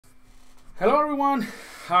Hello everyone,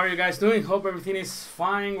 how are you guys doing? Hope everything is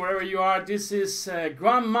fine wherever you are. This is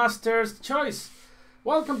Grandmaster's Choice.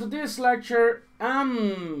 Welcome to this lecture.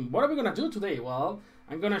 What are we gonna do today? Well,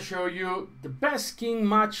 I'm gonna show you the best king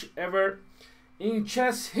match ever in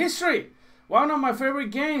chess history. One of my favorite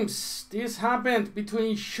games. This happened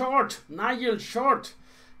between Nigel Short,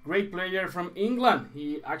 great player from England.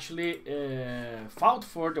 He actually fought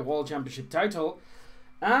for the World Championship title,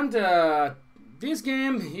 and this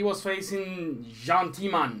game he was facing Jan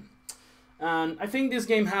Timman. And I think this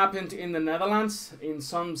game happened in the Netherlands, in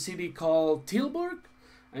some city called Tilburg.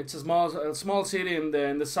 It's a small city in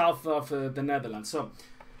the south of the Netherlands. So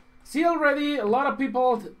see already a lot of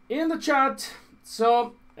people in the chat.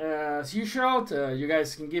 So as usual, you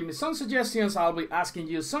guys can give me some suggestions. I'll be asking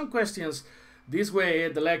you some questions. This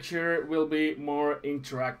way the lecture will be more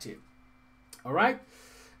interactive. All right.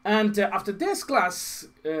 And after this class,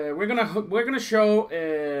 we're gonna show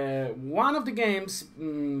one of the games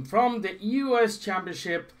from the US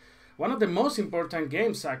Championship, one of the most important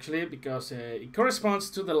games actually, because it corresponds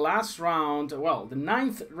to the last round, well, the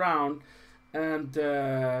 9th round, and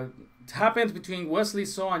it happened between Wesley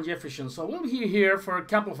So and Jefferson. So we'll be here for a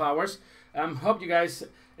couple of hours. Hope you guys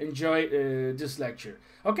enjoy this lecture.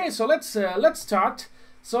 Okay, so let's start.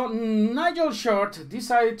 So Nigel Short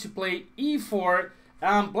decided to play E4.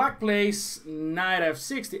 Black plays knight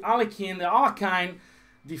f6, the Alekhine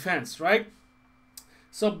defense, right?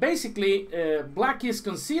 So basically, black is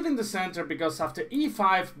conceding the center because after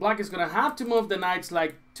e5, black is gonna have to move the knights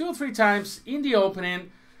like 2 or 3 times in the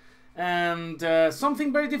opening, and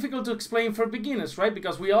something very difficult to explain for beginners, right?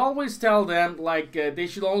 Because we always tell them like they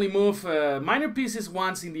should only move minor pieces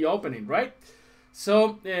once in the opening, right?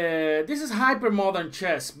 So this is hyper modern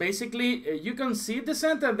chess. Basically, you concede the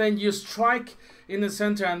center, then you strike in the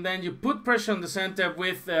center, and then you put pressure on the center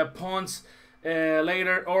with pawns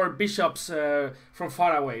later, or bishops from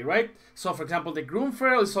far away, right? So for example, the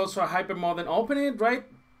Grunfeld is also a hyper modern opening, right?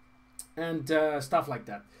 And stuff like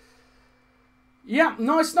that. Yeah,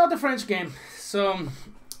 no, it's not the French game. So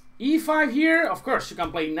e5 here, of course you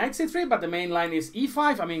can play knight c3, but the main line is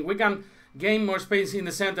e5. I mean, we can gain more space in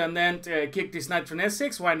the center and then kick this knight from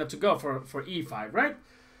s6. Why not to go for e5, right?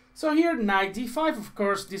 So here, knight d5, of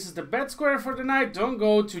course, this is the bed square for the knight. Don't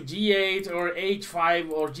go to g8 or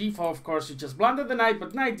h5 or g4, of course, you just blunder the knight,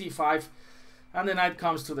 but knight d5, and the knight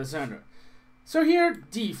comes to the center. So here,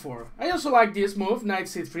 d4. I also like this move, knight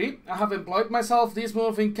c3. I have employed myself this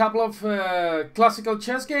move in a couple of classical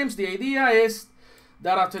chess games. The idea is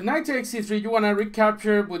that after knight takes c3, you want to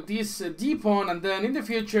recapture with this d-pawn, and then in the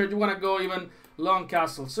future, you want to go even long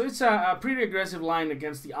castle. So it's a pretty aggressive line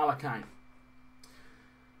against the Alekhine.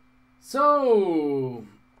 So,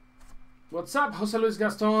 what's up, Jose Luis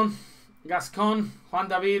Gascon, Juan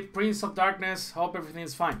David, Prince of Darkness, hope everything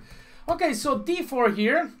is fine. Okay, so d4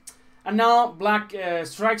 here, and now black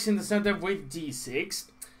strikes in the center with d6.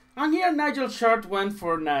 And here Nigel Short went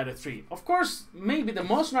for knight f3. Of course, maybe the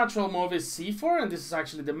most natural move is c4, and this is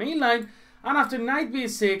actually the main line. And after knight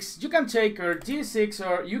b6, you can take or d6,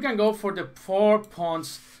 or you can go for the 4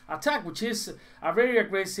 pawns attack, which is a very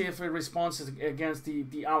aggressive response against the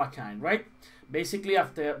Alekhine, right? Basically,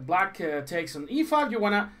 after black takes on e5, you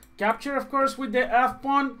want to capture, of course, with the f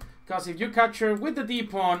pawn, because if you capture with the d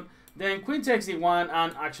pawn, then queen takes d1,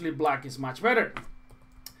 and actually black is much better.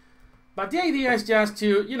 But the idea is just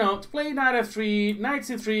to, to play knight f3, knight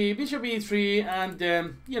c3, bishop e3, and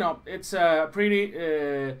it's a pretty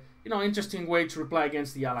interesting way to reply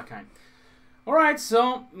against the Alekhine. Alright,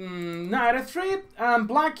 so knight f3, and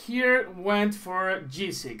black here went for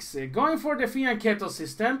g6. Going for the fianchetto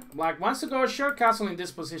system, black wants to go short castle in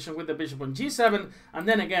this position with the bishop on g7, and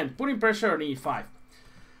then again, putting pressure on e5.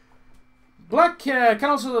 Black can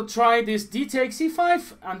also try this d takes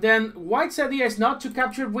e5, and then white's idea is not to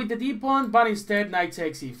capture with the d pawn, but instead knight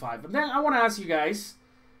takes e5. And then I want to ask you guys,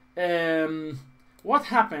 what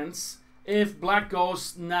happens if black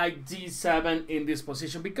goes knight d7 in this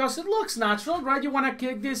position? Because it looks natural, right? You want to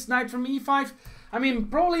kick this knight from e5. I mean,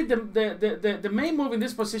 probably the main move in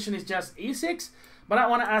this position is just e6. But I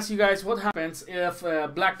want to ask you guys, what happens if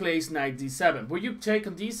black plays knight d7? Will you take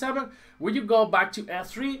on d7? Will you go back to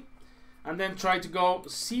f3 and then try to go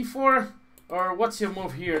c4? Or what's your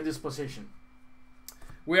move here in this position?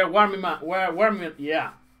 We are warming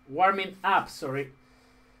up, sorry.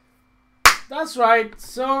 That's right,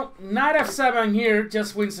 so knight f7 here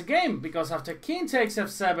just wins the game, because after king takes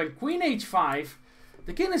f7, queen h5,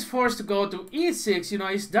 the king is forced to go to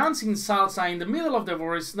e6. He's dancing salsa in the middle of the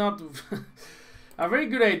board. It's not a very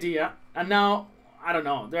good idea. And now, I don't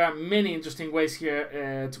know, there are many interesting ways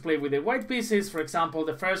here to play with the white pieces. For example,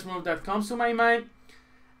 the first move that comes to my mind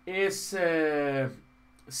is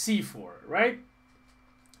c4, right?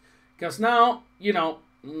 Because now, you know,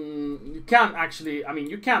 you can't actually, I mean,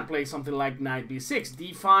 you can't play something like knight b6,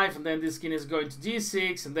 d5, and then this king is going to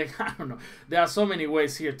g6, and then, I don't know, there are so many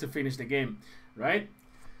ways here to finish the game, right?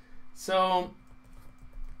 So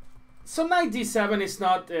knight d7 is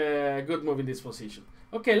not a good move in this position.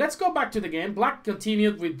 Okay, let's go back to the game. Black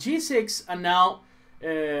continued with g6, and now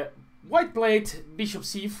white played bishop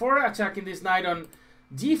c4, attacking this knight on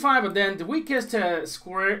d5, and then the weakest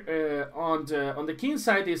square on the king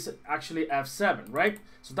side is actually f7, right?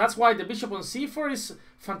 So that's why the bishop on c4 is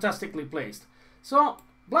fantastically placed. So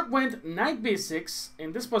black went knight b6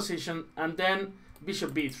 in this position, and then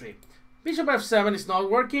bishop b3. Bishop f7 is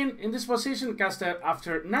not working in this position, because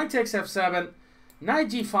after knight takes f7, knight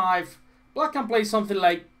g5, black can play something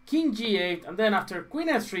like king g8, and then after queen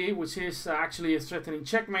f3, which is actually threatening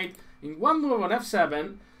checkmate, in one move on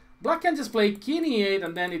f7, black can just play king e8,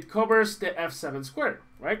 and then it covers the f7 square,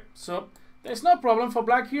 right? So there's no problem for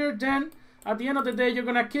black here. Then at the end of the day, you're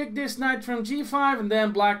gonna kick this knight from g5, and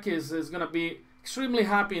then black is gonna be extremely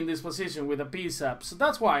happy in this position with a piece up. So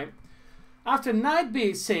that's why after knight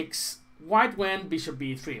b6, white went bishop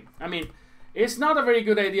b3. I mean, it's not a very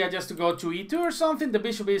good idea just to go to e2 or something. The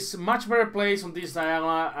bishop is much better placed on this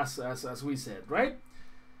diagonal, as we said, right?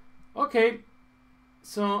 Okay,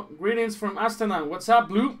 so greetings from Astana. What's up,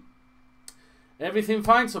 Blue? Everything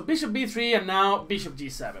fine. So bishop b3, and now bishop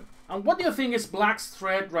g7. And what do you think is black's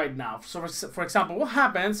threat right now? So for example, what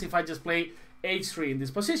happens if I just play h3 in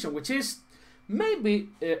this position, which is maybe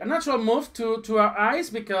a natural move to our eyes,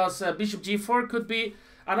 because bishop g4 could be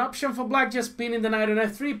an option for black, just pinning the knight on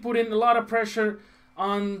f3, putting a lot of pressure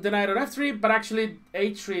on the knight on f3, but actually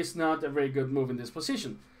h3 is not a very good move in this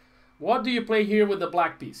position. What do you play here with the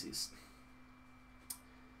black pieces?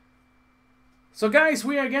 So guys,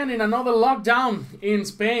 we are again in another lockdown in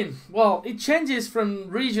Spain. Well, it changes from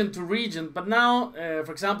region to region, but now,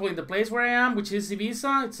 for example, in the place where I am, which is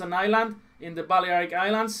Ibiza, it's an island in the Balearic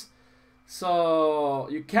Islands, so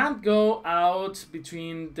you can't go out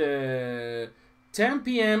between the 10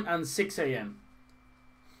 p.m. and 6 a.m.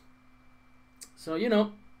 So, you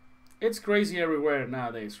know, it's crazy everywhere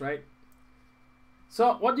nowadays, right?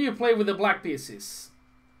 So, what do you play with the black pieces?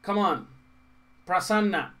 Come on,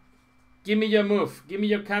 Prasanna, give me your move. Give me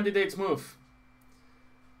your candidate's move.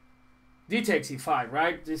 D takes e5,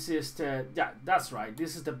 right? This is the, yeah, that's right.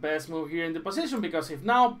 This is the best move here in the position, because if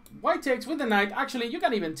now white takes with the knight, actually you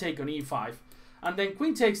can even take on e5. And then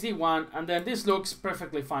queen takes d1, and then this looks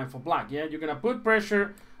perfectly fine for black, yeah? You're going to put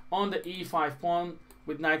pressure on the e5 pawn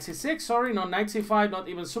with knight c6. Sorry, no, knight c5, not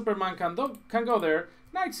even Superman can go there.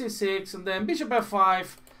 Knight c6, and then bishop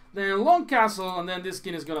f5, then long castle, and then this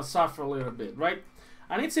king is going to suffer a little bit, right?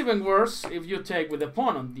 And it's even worse if you take with the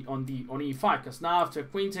pawn on e5, because now after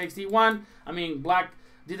queen takes d1, I mean, black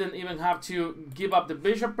didn't even have to give up the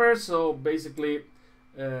bishop pair, so basically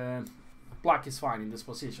black is fine in this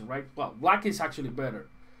position, right? Well, black is actually better.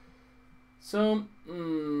 So,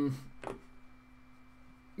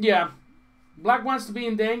 yeah, black wants to be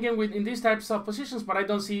in the endgame in these types of positions, but I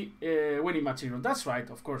don't see winning material. That's right,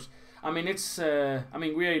 of course. I mean, it's I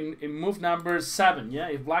mean, we are in move number 7. Yeah,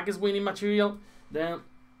 if black is winning material, then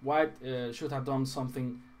white should have done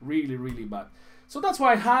something really, really bad. So that's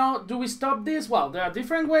why, how do we stop this? Well, there are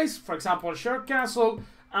different ways. For example, short castle,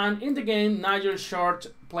 and in the game, Nigel short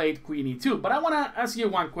played queen e2. But I want to ask you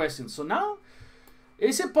one question. So now,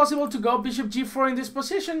 is it possible to go bishop g4 in this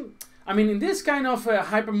position? I mean, in this kind of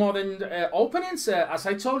hyper-modern openings, as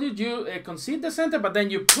I told you, you concede the center, but then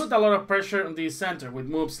you put a lot of pressure on the center with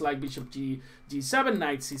moves like bishop g7,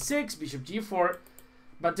 knight c6, bishop g4.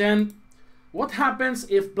 But then, what happens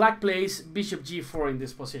if black plays bishop g4 in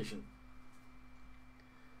this position?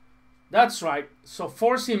 That's right, so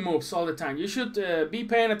forcing moves all the time. You should be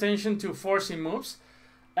paying attention to forcing moves.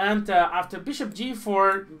 And after bishop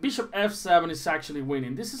g4, bishop f7 is actually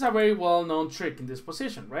winning. This is a very well-known trick in this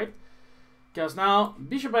position, right? Because now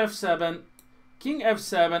bishop f7, king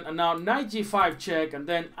f7, and now knight g5 check, and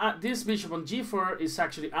then this bishop on g4 is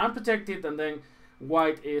actually unprotected, and then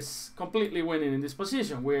white is completely winning in this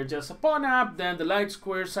position. We're just a pawn up, then the light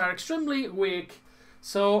squares are extremely weak,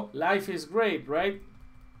 so life is great, right?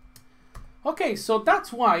 Okay, so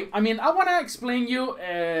that's why, I mean, I want to explain you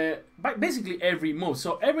basically every move.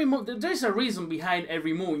 So every move, there's a reason behind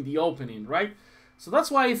every move in the opening, right? So that's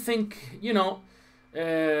why I think, you know,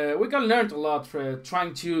 we can learn a lot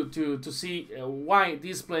trying to see why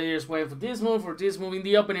these players went for this move or this move in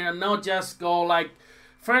the opening, and not just go like,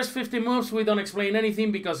 first 50 moves we don't explain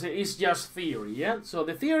anything because it's just theory, yeah? So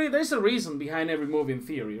the theory, there's a reason behind every move in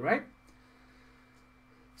theory, right?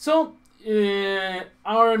 So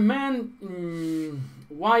our man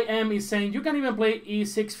YM is saying you can even play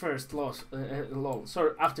e6 first, lol.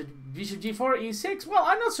 So after bishop g4, e6. Well,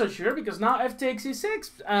 I'm not so sure because now f takes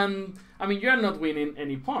e6, and I mean you're not winning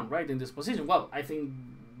any pawn, right, in this position. Well, I think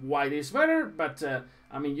white is better, but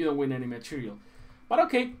I mean you don't win any material. But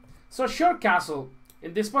okay, so short castle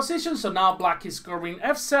in this position. So now black is covering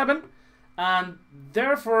f7, and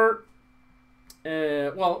therefore,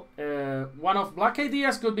 one of black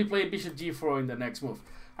ideas could be play bishop g4 in the next move.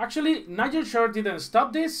 Actually, Nigel short didn't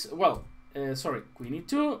stop this. Well, sorry, queen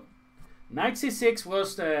e2, knight c6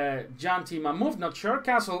 was the Jan Timman move, not short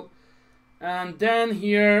castle. And then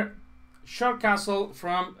here, short castle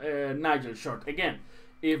from Nigel short. Again,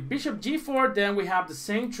 if bishop g4, then we have the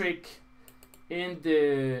same trick in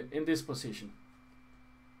this position.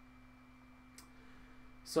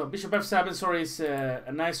 So bishop f7, sorry, is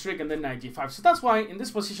a nice trick, and then knight g5. So that's why in this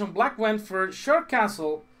position, black went for short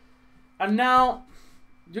castle. And now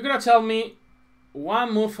you're gonna tell me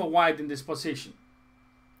one move for white in this position.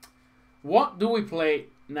 What do we play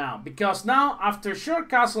now? Because now after short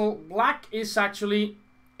castle, black is actually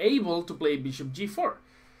able to play bishop g4.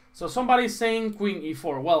 So somebody's saying queen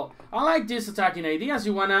e4. Well, I like this attacking ideas.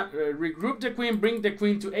 You wanna regroup the queen, bring the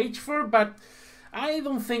queen to h4, but I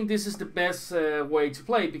don't think this is the best way to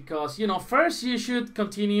play, because, you know, first you should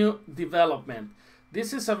continue development.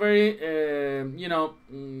 This is a very,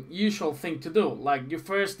 usual thing to do. Like, you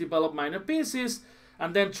first develop minor pieces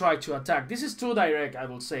and then try to attack. This is too direct, I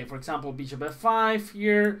would say. For example, bishop f5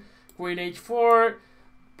 here, queen h4.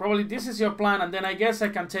 Probably this is your plan, and then I guess I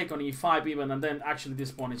can take on e5 even, and then actually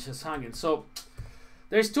this pawn is just hanging. So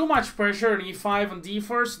there's too much pressure on e5 and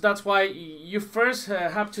d4, so that's why you first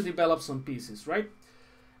have to develop some pieces, right?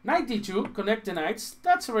 Knight d2, connect the knights.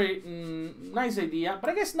 That's a very nice idea, but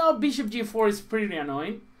I guess now bishop g4 is pretty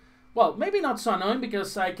annoying. Well, maybe not so annoying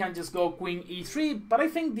because I can just go queen e3, but I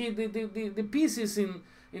think the pieces in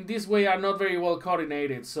this way are not very well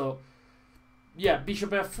coordinated. So yeah, bishop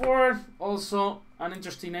f4, also an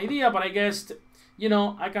interesting idea, but I guess, you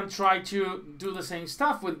know, I can try to do the same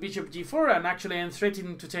stuff with bishop g4, and actually I'm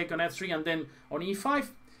threatening to take on f3 and then on e5.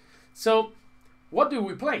 So what do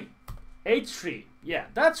we play? h3. Yeah,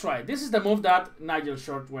 that's right. This is the move that Nigel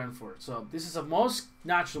short went for. So this is the most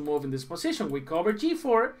natural move in this position. We cover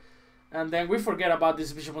g4, and then we forget about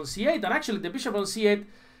this bishop on c8. And actually the bishop on c8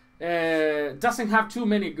 doesn't have too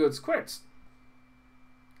many good squares.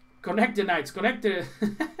 Connect the knights. Connect the...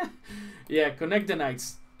 yeah, connect the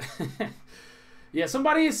knights. Yeah,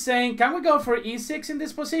 somebody is saying, can we go for e6 in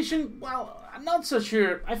this position? Well, I'm not so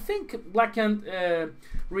sure. I think black can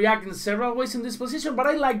react in several ways in this position, but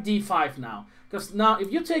I like d5 now. Because now,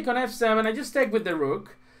 if you take on f7, I just take with the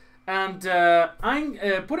rook, and I'm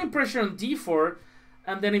putting pressure on d4,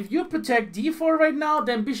 and then if you protect d4 right now,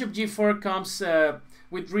 then bishop g4 comes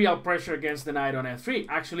with real pressure against the knight on f3.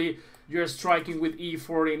 Actually, you're striking with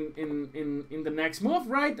e4 in the next move,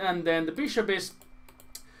 right? And then the bishop is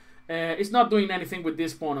not doing anything with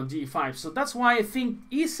this pawn on d5. So that's why I think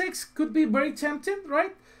e6 could be very tempting,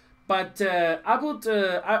 right? But I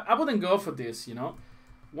wouldn't go for this, you know.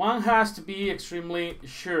 One has to be extremely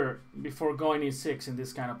sure before going e6 in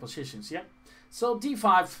this kind of positions, yeah? So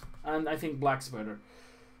d5, and I think black's better.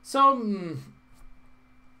 So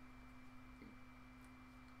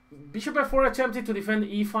bishop f4 attempted to defend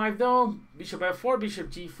e5 though. Bishop f4, bishop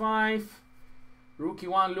g5. Rook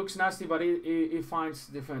e1 looks nasty, but it finds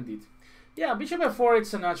defended. Yeah, bishop f4,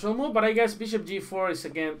 it's a natural move, but I guess bishop g4 is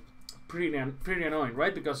again pretty annoying,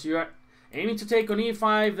 right? Because you are aiming to take on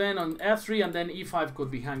e5, then on f3, and then e5 could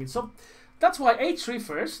be hanging. So that's why h3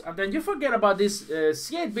 first, and then you forget about this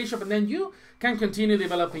c8 bishop, and then you can continue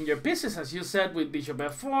developing your pieces, as you said, with bishop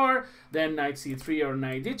f4, then knight c3 or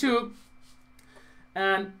knight d2.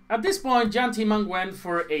 And at this point, Jan Timman went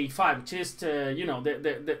for a5, which is, you know,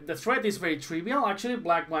 the threat is very trivial. Actually,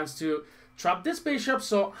 black wants to trap this bishop,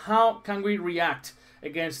 so how can we react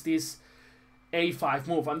against this a5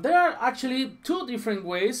 move? And there are actually two different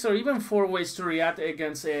ways, or even four ways to react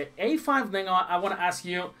against a5. Then I want to ask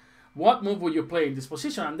you, what move will you play in this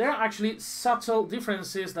position? And there are actually subtle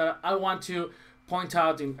differences that I want to point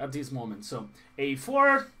out at this moment. So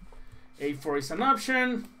a4 is an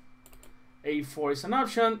option. a4 is an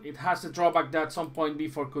option. It has the drawback that at some point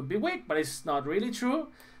b4 could be weak, but it's not really true,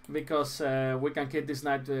 because we can hit this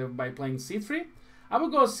knight by playing c3. I will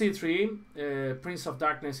go c3. Prince of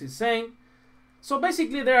Darkness is saying. So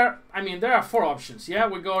basically there are four options. Yeah,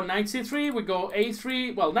 we go knight c3, we go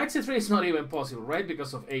a3. Well, knight c3 is not even possible, right?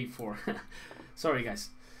 Because of a4. Sorry, guys.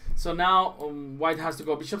 So now white has to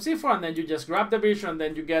go bishop c4, and then you just grab the bishop, and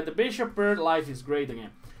then you get the bishop pair. Life is great again.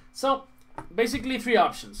 So basically 3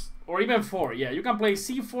 options, or even 4. Yeah, you can play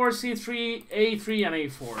c4, c3, a3, and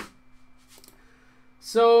a4.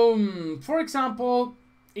 So, for example,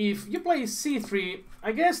 if you play c3,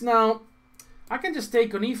 I guess now I can just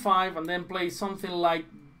take on e5 and then play something like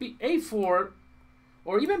a4,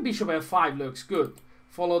 or even bishop f5 looks good,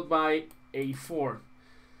 followed by a4.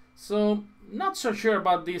 So, not so sure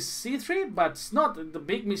about this c3, but it's not the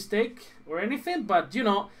big mistake or anything. But, you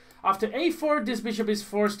know, after a4, this bishop is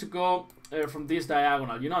forced to go from this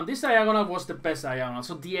diagonal. You know, and this diagonal was the best diagonal.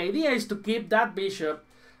 So the idea is to keep that bishop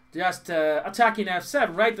just attacking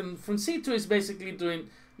f7, right? And from c2 is basically doing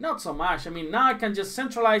not so much. I mean, now I can just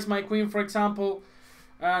centralize my queen, for example.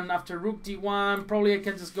 And after rook d1, probably I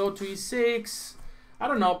can just go to e6. I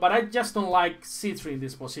don't know, but I just don't like c3 in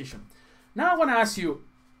this position. Now I want to ask you,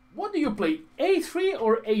 what do you play, a3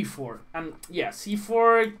 or a4? And yeah,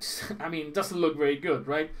 c4, I mean, doesn't look very good,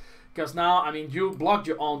 right? Because now, I mean, you blocked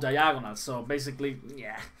your own diagonal. So basically,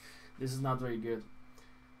 yeah, this is not very good.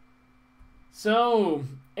 So,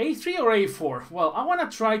 a3 or a4? Well, I want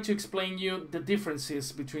to try to explain you the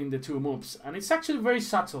differences between the two moves. And it's actually very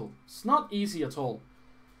subtle. It's not easy at all.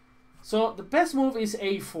 So, the best move is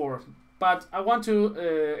a4. But I want to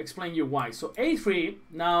explain you why. So, a3,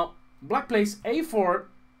 now, black plays a4,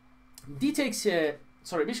 d takes,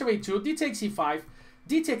 bishop a2, d takes e5,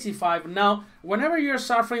 d takes e5. Now, whenever you're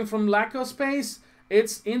suffering from lack of space,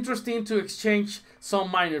 it's interesting to exchange some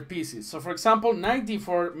minor pieces. So, for example, knight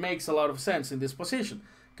d4 makes a lot of sense in this position,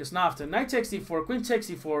 because now after knight takes d4, queen takes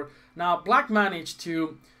d4, now black managed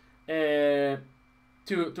to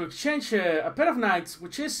exchange a pair of knights,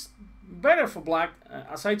 which is better for black,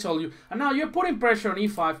 as I told you. And now you're putting pressure on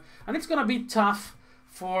e5, and it's gonna be tough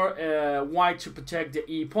for white to protect the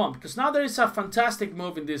e pawn, because now there is a fantastic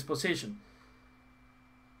move in this position.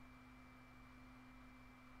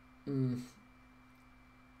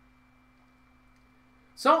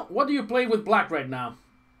 So, what do you play with black right now?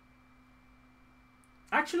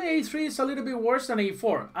 Actually, a3 is a little bit worse than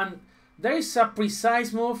a4, and there is a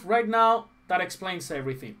precise move right now that explains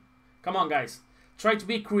everything. Come on, guys, try to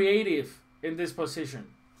be creative in this position.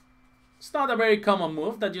 It's not a very common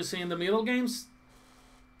move that you see in the middle games.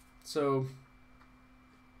 So,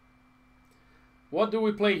 what do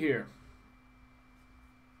we play here?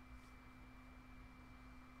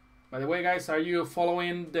 By the way, guys, are you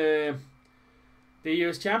following the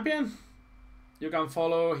US champion? You can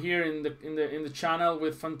follow here in the channel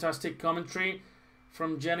with fantastic commentary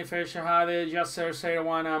from Jennifer Shahade, Yasser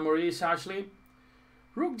Serwana, and Maurice Ashley.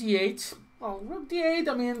 Rook d8. Well, rook d8.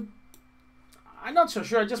 I mean, I'm not so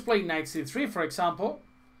sure. I just play knight c3, for example.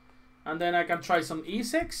 And then I can try some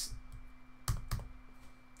e6.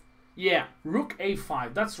 Yeah, rook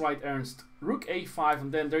a5. That's right, Ernst. Rook a5,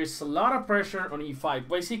 and then there is a lot of pressure on e5.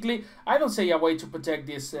 Basically, I don't see a way to protect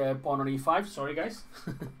this pawn on e5. Sorry, guys.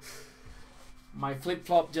 My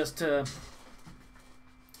flip-flop just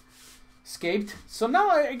escaped. So now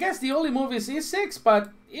I guess the only move is e6, but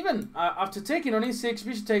even after taking on e6,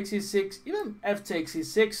 bishop takes e6, even f takes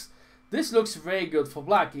e6, this looks very good for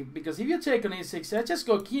black, because if you take on e6, I just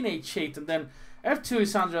go king h8, and then f2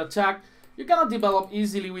 is under attack. You cannot develop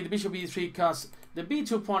easily with bishop e3 because the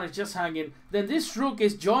b2 pawn is just hanging. Then this rook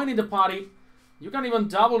is joining the party. You can even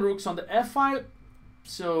double rooks on the f5.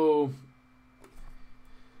 So,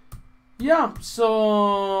 yeah,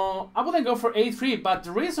 so I wouldn't go for a3, but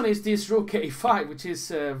the reason is this rook a5, which is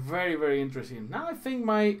very, very interesting. Now I think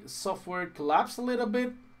my software collapsed a little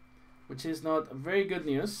bit, which is not very good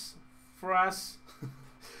news for us.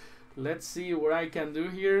 Let's see what I can do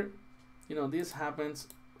here. You know, this happens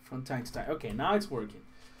from time to time. Okay, now it's working.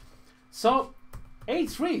 So,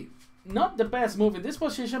 a3, not the best move in this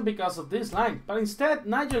position because of this line, but instead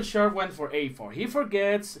Nigel Sharp went for a4. He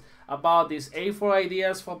forgets about these a4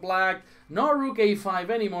 ideas for black, no rook a5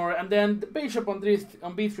 anymore, and then the bishop on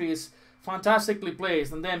b3 is fantastically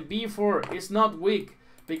placed, and then b4 is not weak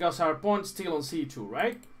because our pawn's still on c2,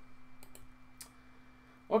 right?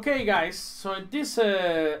 Okay, guys, so at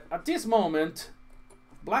this moment,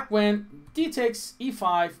 black went d takes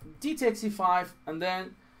e5, d takes e5, and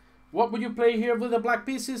then what would you play here with the black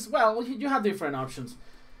pieces? Well, you have different options.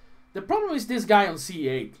 The problem is this guy on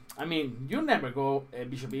c8. I mean, you never go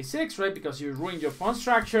bishop e6, right? Because you ruin your pawn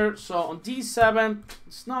structure. So on d7,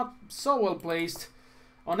 it's not so well placed.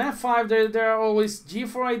 On f5, there are always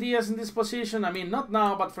g4 ideas in this position. I mean, not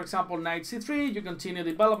now, but for example, knight c3, you continue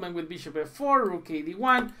development with bishop f4, rook a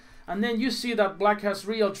d1, and then you see that black has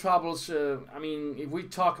real troubles, I mean, if we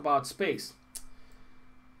talk about space.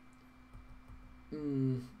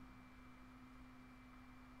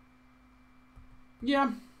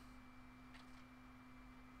 Yeah.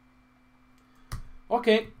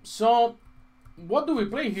 Okay, so what do we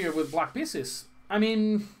play here with black pieces? I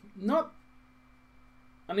mean, not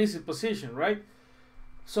an easy position, right?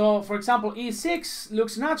 So, for example, e6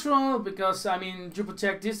 looks natural because, I mean, you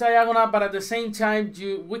protect this diagonal, but at the same time,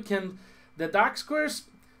 you weaken the dark squares.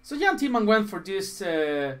 So Jan Timman went for this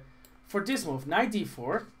move, knight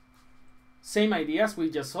d4. Same idea as we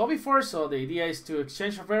just saw before. So the idea is to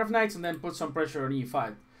exchange a pair of knights and then put some pressure on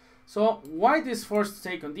e5. So white is forced to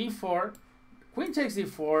take on d4. Queen takes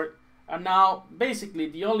d4. And now, basically,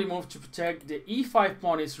 the only move to protect the e5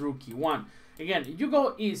 pawn is rook e1. Again, you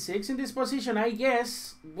go e6 in this position, I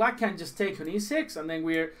guess black can just take on e6, and then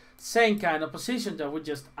we're same kind of position that we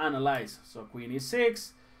just analyze. So queen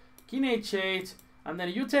e6, king h8, and then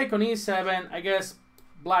you take on e7. I guess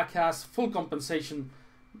black has full compensation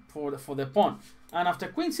for the pawn. And after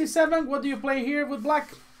queen c7, what do you play here with black?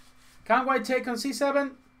 Can white take on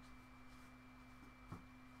c7?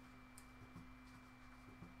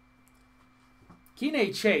 King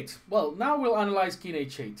h8. Well, now we'll analyze king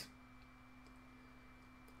h8.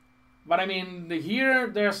 But I mean, here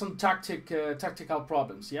there are some tactical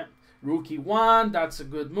problems, yeah? Rook e1, that's a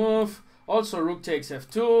good move. Also, rook takes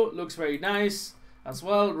f2, looks very nice as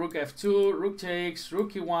well. Rook f2, rook takes,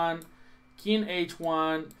 rook e1, king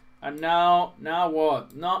h1, and now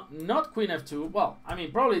what? Not queen f2. Well, I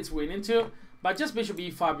mean, probably it's winning too, but just bishop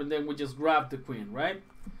e5, and then we just grab the queen, right?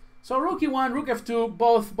 So rook e1, rook f2,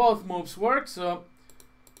 both moves work. So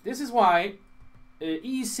this is why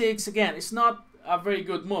e6 again, it's not a very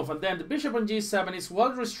good move, and then the bishop on g7 is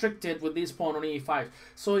well restricted with this pawn on e5.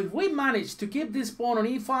 So if we manage to keep this pawn on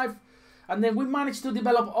e5 and then we manage to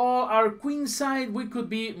develop all our queen side, we could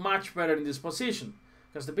be much better in this position,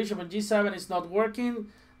 because the bishop on g7 is not working.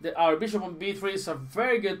 Our bishop on b3 is a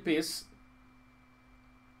very good piece.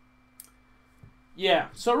 Yeah,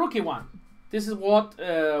 so rook e1, this is what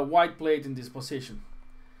white played in this position.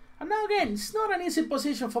 And now again, it's not an easy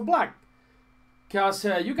position for black, because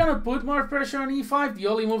you cannot put more pressure on e5. The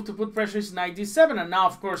only move to put pressure is knight d7, and now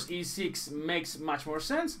of course e6 makes much more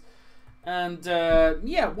sense. And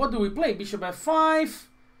yeah, what do we play? Bishop f5,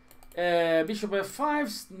 bishop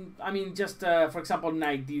f5, I mean just for example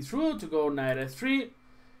knight d3 to go knight f3,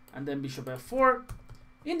 and then bishop f4.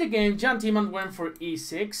 In the game, Jan Timman went for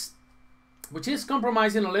e6, which is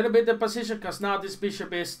compromising a little bit the position, because now this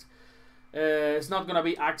bishop is it's not going to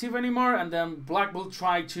be active anymore, and then black will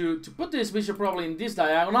try to put this bishop probably in this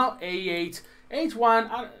diagonal, a8,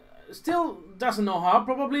 h1, still doesn't know how,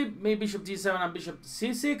 probably maybe bishop d7 and bishop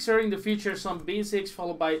c6, or in the future some b6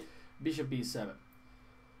 followed by bishop b7.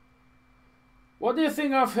 What do you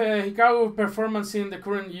think of Hikaru's performance in the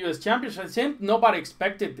current US Championship? I think nobody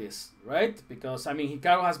expected this, right? Because I mean,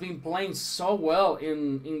 Hikaru has been playing so well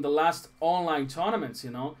in the last online tournaments,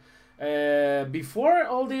 you know. Before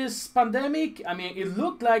all this pandemic, I mean, it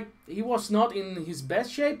looked like he was not in his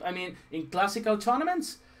best shape, I mean, in classical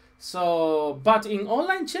tournaments. So, but in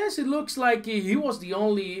online chess, it looks like he was the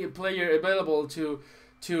only player available to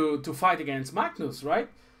fight against Magnus, right?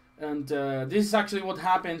 And this is actually what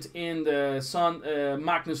happened in the Sun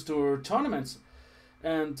Magnus Tour tournaments.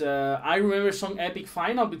 And I remember some epic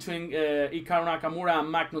final between Hikaru Nakamura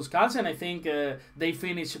and Magnus Carlsen. I think they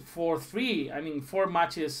finished 4-3. I mean, 4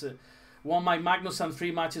 matches won by Magnus and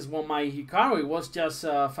 3 matches won by Hikaru. It was just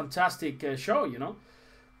a fantastic show, you know.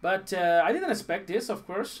 But I didn't expect this, of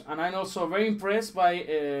course. And I'm also very impressed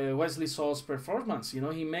by Wesley So's performance. You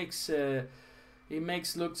know, he makes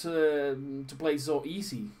looks to play so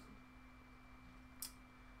easy.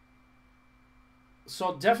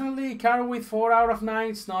 So definitely Hikaru with 4 out of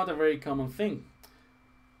 9 is not a very common thing.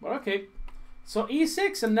 But okay. So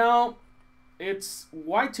e6, and now it's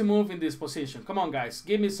white to move in this position. Come on guys,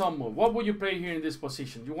 give me some move. What would you play here in this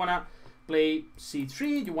position? You wanna play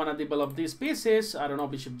c3, you wanna develop these pieces, I don't know,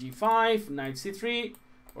 bishop g5, knight c3,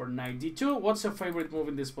 or knight d2. What's your favorite move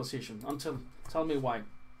in this position? Tell me why.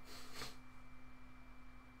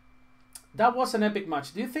 That was an epic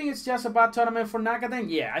match. Do you think it's just a bad tournament for Naka then?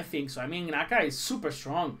 Yeah, I think so. I mean, Naka is super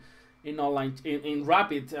strong in online, in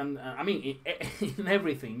rapid, and I mean, in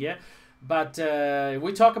everything, yeah? But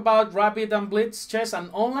we talk about rapid and blitz chess, and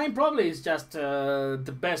online probably is just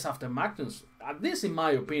the best after Magnus, at least in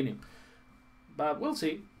my opinion. But we'll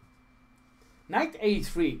see. Knight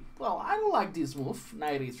a3. Well, I don't like this move,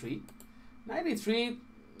 knight a3. Knight a3,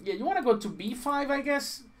 yeah, you want to go to b5, I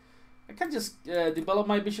guess? I can just develop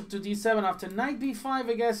my bishop to d7. After knight b5,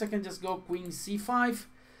 I guess I can just go queen c5.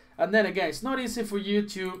 And then again, it's not easy for you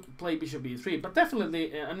to play bishop b3, but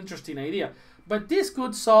definitely an interesting idea. But this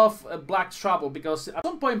could solve black's trouble, because at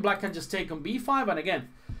some point black can just take on b5, and again,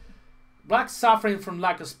 black's suffering from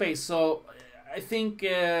lack of space. So I think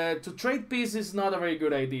to trade pieces is not a very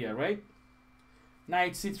good idea, right?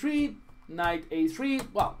 Knight c3, knight a3.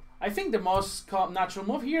 Well, I think the most natural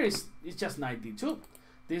move here is just knight d2.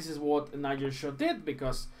 This is what Nigel did,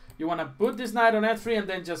 because you want to put this knight on f3 and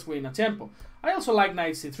then just win a tempo. I also like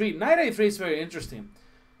knight c3. Knight a3 is very interesting.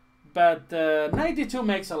 But knight d2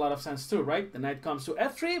 makes a lot of sense too, right? The knight comes to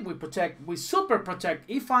f3, we super protect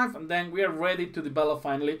e5, and then we are ready to develop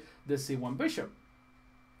finally the c1 bishop.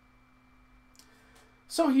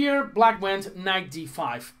 So here black went knight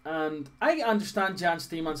d5, and I understand Jan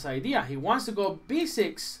Timman's idea. He wants to go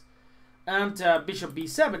b6 and bishop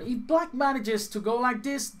b7. If black manages to go like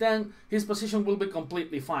this, then his position will be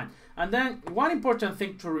completely fine. And then one important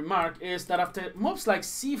thing to remark is that after moves like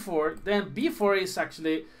c4, then b4 is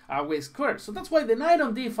actually a way square. So that's why the knight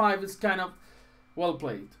on d5 is kind of well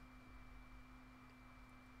played.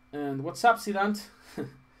 And what's up, Sidant?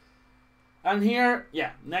 And here,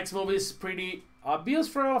 yeah, next move is pretty obvious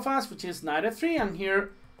for all of us, which is knight f3, and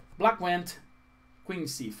here black went queen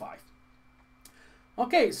c5.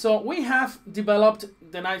 Okay, so we have developed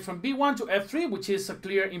the knight from b1 to f3, which is a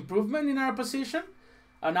clear improvement in our position.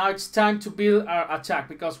 And now it's time to build our attack,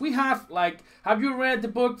 because we have, like, have you read the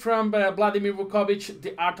book from Vladimir Vukovich,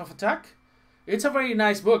 The Art of Attack? It's a very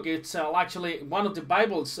nice book. It's actually one of the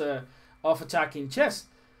Bibles of attacking chess.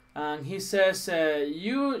 And he says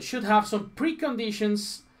you should have some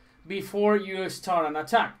preconditions before you start an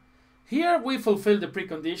attack. Here we fulfill the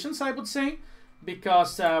preconditions, I would say,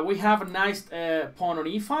 because we have a nice pawn on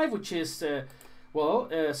e5, which is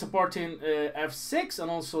supporting f6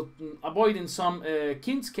 and also avoiding some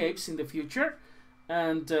kingscapes in the future.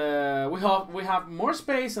 And we have more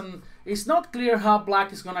space, and it's not clear how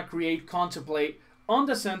black is gonna create counterplay on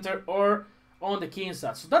the center or on the king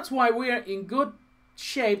side. So that's why we are in good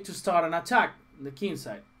shape to start an attack on the king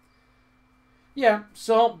side. Yeah,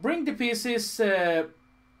 so bring the pieces.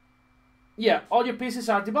 Yeah, all your pieces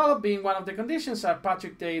are developed, being one of the conditions, are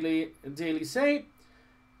Patrick Daly say.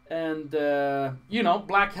 And, you know,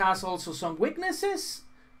 black has also some weaknesses,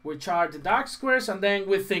 which are the dark squares. And then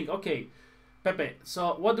we think, okay, Pepe,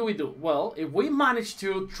 so what do we do? Well, if we manage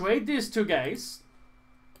to trade these two guys,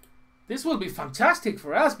 this will be fantastic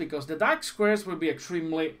for us, because the dark squares will be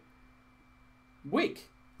extremely weak,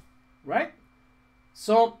 right?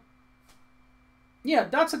 So, yeah,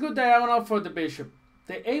 that's a good diagonal for the bishop.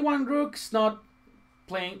 The a1 rook's not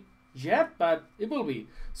playing yet, but it will be.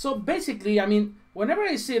 So basically, I mean, whenever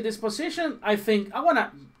I see this position, I think I want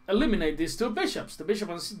to eliminate these two bishops, the bishop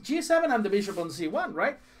on g7 and the bishop on c1,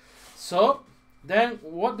 right? So then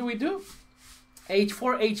what do we do?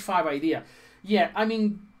 h4, h5 idea. Yeah, I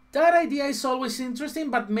mean, that idea is always interesting,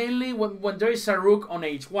 but mainly when there is a rook on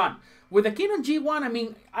h1. With the king on g1, I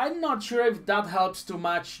mean, I'm not sure if that helps to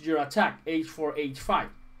match your attack, h4, h5.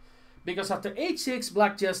 Because after h6,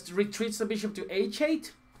 black just retreats the bishop to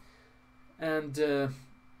h8. And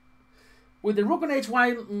with the rook on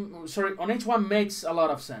h1 makes a lot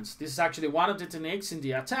of sense. This is actually one of the techniques in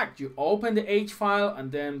the attack. You open the h file,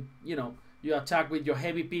 and then, you know, you attack with your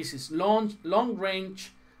heavy pieces, long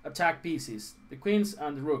range attack pieces, the queens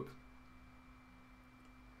and the rook.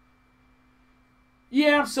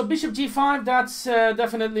 Yeah, so bishop g5, that's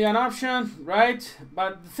definitely an option, right?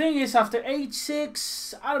 But the thing is, after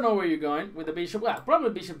h6, I don't know where you're going with the bishop. Well,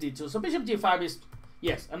 probably bishop d2. So bishop g5 is,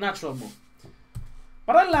 yes, a natural move.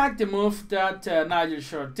 But I like the move that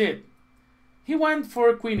Nigel did. He went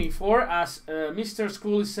for queen e4, as Mr.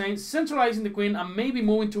 School is saying, centralizing the queen and maybe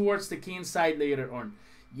moving towards the king side later on.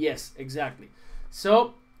 Yes, exactly.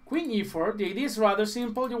 So queen e4, the idea is rather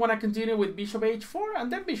simple. You want to continue with bishop h4 and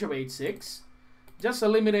then bishop h6. Just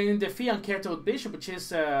eliminating the fianchetto bishop, which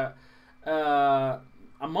is a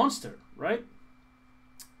monster, right?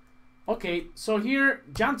 Okay, so here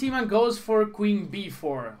Jan Timman goes for queen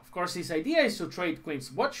b4. Of course, his idea is to trade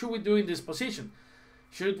queens. What should we do in this position?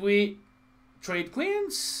 Should we trade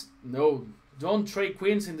queens? No, don't trade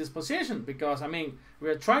queens in this position, because, I mean, we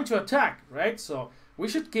are trying to attack, right? So we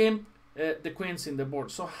should keep the queens in the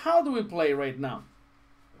board. So how do we play right now?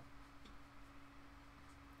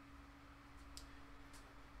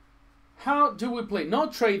 How do we play? No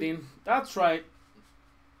trading. That's right.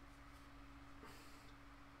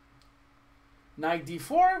 Knight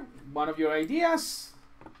d4, one of your ideas.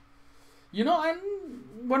 You know, and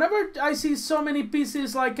whenever I see so many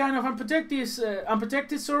pieces like kind of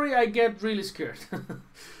unprotected, sorry, I get really scared.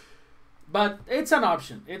 But it's an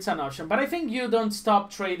option. It's an option. But I think you don't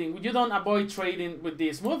stop trading. You don't avoid trading with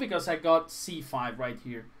this move, because I got c5 right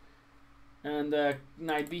here. And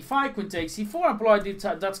knight b5, queen takes c4,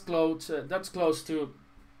 and that's close to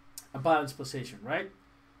a balanced position, right?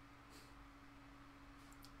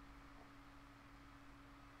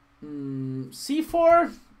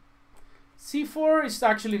 c4, c4 is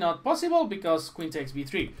actually not possible because queen takes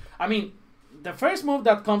b3. I mean, the first move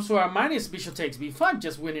that comes to our mind is bishop takes b5,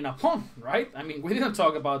 just winning a pawn, right? I mean, we didn't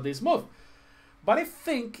talk about this move. But I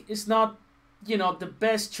think it's not, you know, the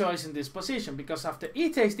best choice in this position, because after e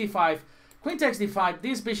takes d5, queen takes d5,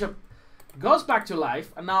 this bishop goes back to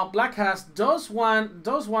life, and now black has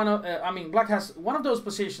black has one of those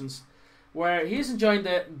positions where he's enjoying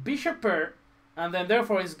the bishop pair, and then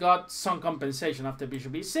therefore he's got some compensation. After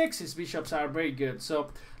bishop e6, his bishops are very good, so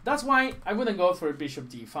that's why I wouldn't go for bishop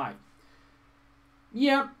d5.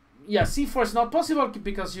 Yeah, c4 is not possible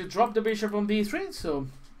because you drop the bishop on d3, so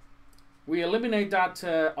we eliminate that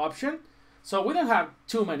option. So we don't have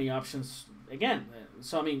too many options again.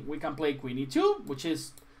 So I mean, we can play queen e2, which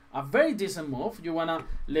is a very decent move. You wanna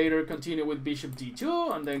later continue with bishop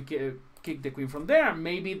d2 and then kick the queen from there, and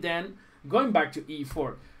maybe then going back to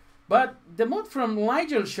e4. But the move from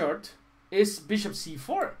Nigel short is bishop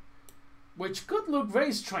c4, which could look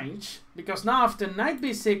very strange, because now after knight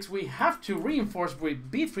b6 we have to reinforce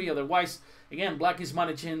with b3, otherwise again black is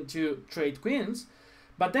managing to trade queens.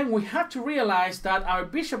 But then we have to realize that our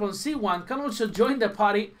bishop on c1 can also join the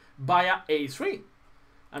party via a3.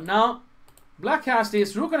 And now black has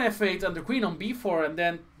this rook on f8 and the queen on b4, and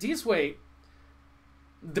then this way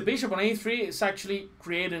the bishop on a3 is actually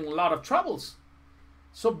creating a lot of troubles.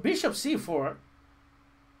 So bishop c4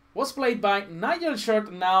 was played by Nigel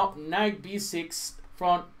short, now knight b6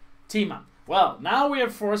 from Timman. Well, now we are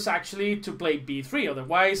forced actually to play b3,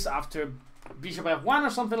 otherwise after bishop f1 or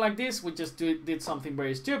something like this, we just did something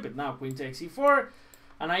very stupid. Now queen takes e4,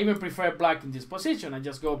 and I even prefer black in this position. I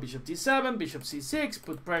just go bishop d7, bishop c6,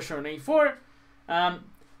 put pressure on a4, and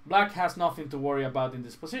black has nothing to worry about in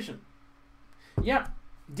this position. Yeah,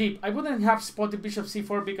 deep. I wouldn't have spotted bishop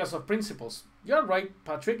c4 because of principles. You're right,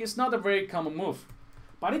 Patrick, it's not a very common move.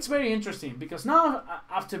 But it's very interesting, because now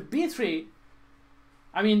after b3,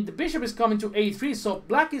 I mean, the bishop is coming to a3, so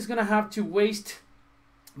black is going to have to waste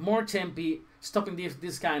more tempi stopping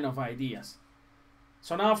this kind of ideas.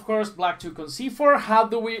 So now, of course, black took on c4. How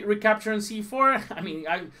do we recapture on c4? I mean,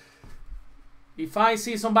 if I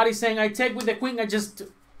see somebody saying I take with the queen, I just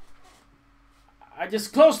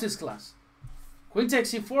close this class. Queen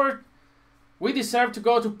takes c4. We deserve to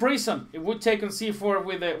go to prison if we take on c4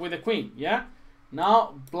 with the queen. Yeah.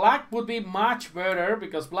 Now black would be much better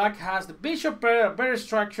because black has the bishop pair, a better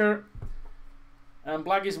structure, and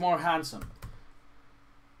black is more handsome.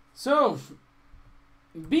 So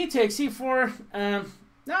b takes c4, and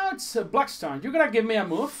now it's black's turn. You're gonna give me a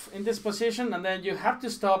move in this position, and then you have to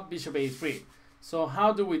stop bishop a3. So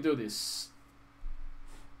how do we do this?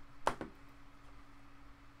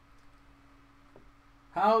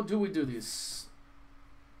 How do we do this?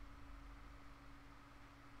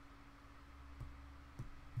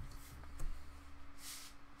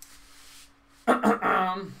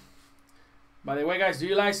 By the way, guys, do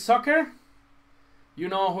you like soccer? You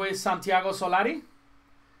know who is Santiago Solari?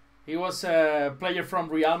 He was a player from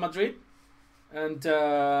Real Madrid, and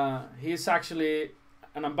he's actually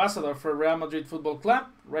an ambassador for Real Madrid Football Club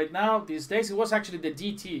right now these days. He was actually the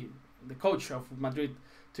DT, the coach of Madrid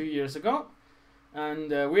 2 years ago,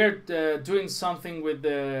 and we are doing something with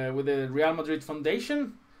the Real Madrid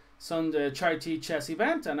Foundation, some charity chess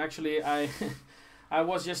event, and actually I I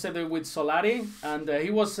was yesterday with Solari, and he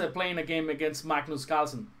was playing a game against Magnus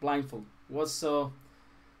Carlsen blindfold. It was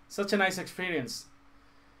such a nice experience.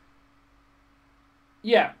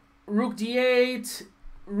 Yeah, rook d8,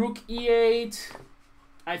 rook e8.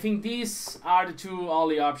 I think these are the two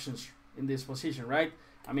only options in this position, right?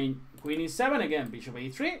 I mean, queen e7 again, bishop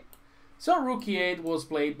a3. So rook e8 was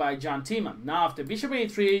played by Jan Timman. Now after bishop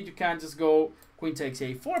a3, you can't just go queen takes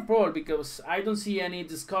a4 probably, because I don't see any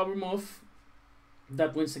discover move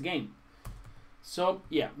that wins the game. So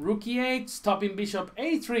yeah, rook e8, stopping bishop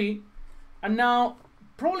a3, and now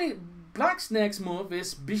probably black's next move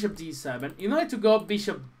is bishop d7 in order to go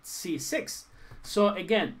bishop c6. So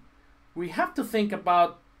again, we have to think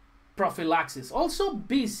about prophylaxis. Also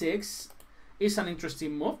b6 is an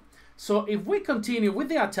interesting move. So if we continue with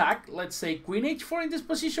the attack, let's say queen h4 in this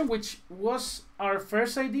position, which was our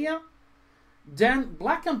first idea, then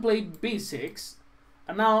black can play b6,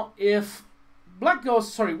 and now if white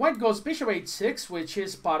goes bishop h6, which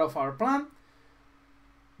is part of our plan,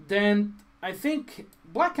 then I think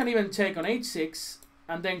black can even take on h6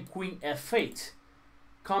 and then queen f8,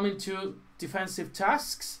 coming to defensive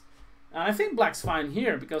tasks. And I think black's fine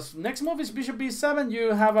here, because next move is bishop b7.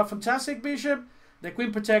 You have a fantastic bishop. The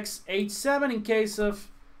queen protects h7 in case of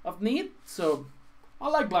need. So I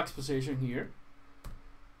like black's position here.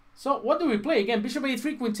 So what do we play? Again, bishop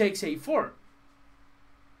a3, queen takes a4.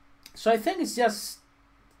 So I think it's just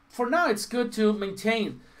for now it's good to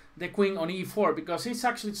maintain the queen on e4 because it's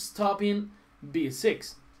actually stopping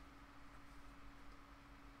b6.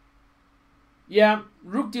 Yeah,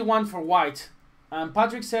 rook d1 for white. And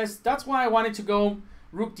Patrick says, that's why I wanted to go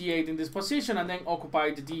rook d8 in this position and then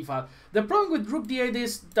occupy the d file. The problem with rook d8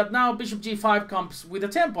 is that now bishop g5 comes with a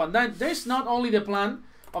tempo. And then there's not only the plan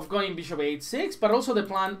of going bishop a6, but also the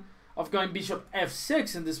plan of going bishop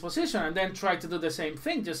f6 in this position and then try to do the same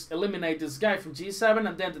thing. Just eliminate this guy from g7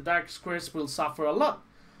 and then the dark squares will suffer a lot.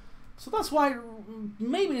 So that's why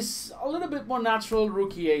maybe it's a little bit more natural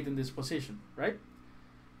rook e8 in this position, right?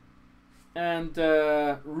 And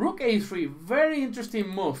rook a3, very interesting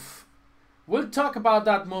move. We'll talk about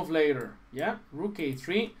that move later. Yeah, rook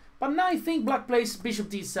a3. But now I think black plays bishop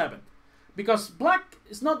d7. Because black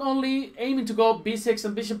is not only aiming to go b6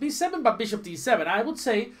 and bishop b7, but bishop d7. I would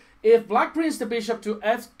say if black brings the bishop to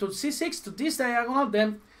c6 to this diagonal,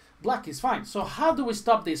 then black is fine. So how do we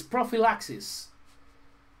stop this? Prophylaxis.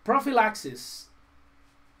 Prophylaxis.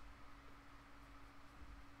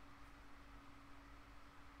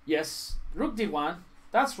 Yes, rook d1.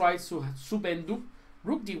 That's right, Subendu.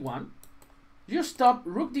 Rook d1. You stop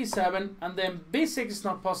rook d7 and then b6 is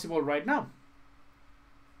not possible right now.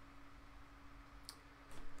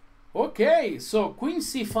 Okay, so queen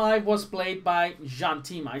c5 was played by Jan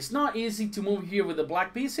Timman. It's not easy to move here with the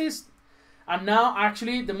black pieces. And now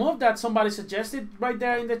actually the move that somebody suggested right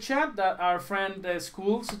there in the chat, that our friend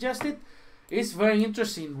School suggested, is very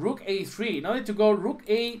interesting. Rook a3. In order to go rook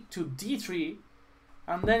a to d3,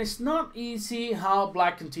 and then it's not easy how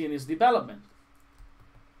black continues development.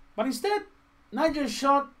 But instead, Nigel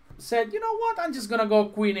said, you know what, I'm just gonna go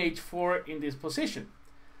queen h4 in this position.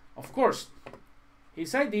 Of course,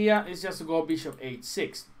 his idea is just to go bishop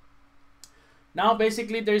h6. Now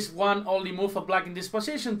basically there is one only move for black in this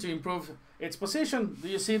position to improve its position. Do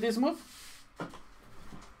you see this move?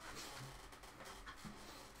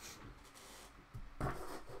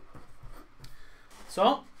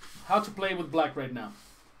 So, how to play with black right now?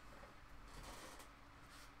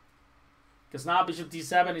 Because now bishop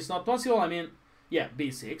d7 is not possible. I mean, yeah,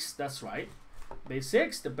 b6, that's right.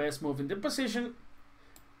 b6, the best move in the position.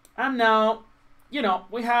 And now, you know,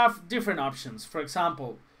 we have different options. For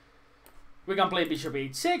example, we can play bishop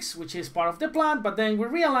h6, which is part of the plan, but then we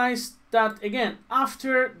realize that, again,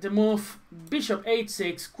 after the move bishop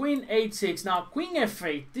h6, queen h6, now queen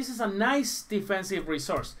f8, this is a nice defensive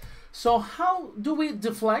resource. So how do we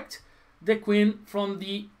deflect the queen from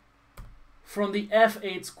the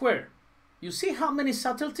f8 square? You see how many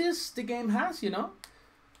subtleties the game has, you know?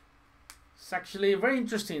 It's actually very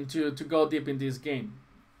interesting to go deep in this game.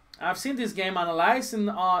 I've seen this game analyzed in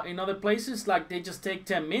other places, like they just take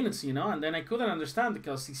 10 minutes, you know, and then I couldn't understand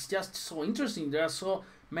because it's just so interesting. There are so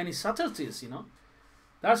many subtleties, you know.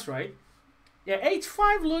 That's right. Yeah,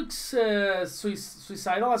 h5 looks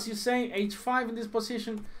suicidal, as you say. h5 in this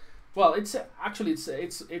position. Well, it's actually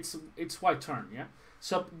it's white turn, yeah.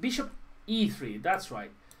 So bishop e3, that's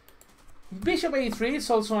right. Bishop a3 is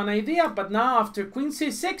also an idea, but now after queen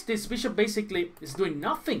c6, this bishop basically is doing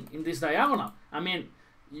nothing in this diagonal. I mean,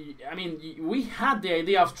 we had the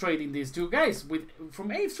idea of trading these two guys.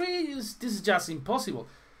 From a3, this is just impossible.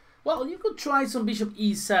 Well, you could try some bishop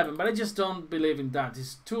e7, but I just don't believe in that.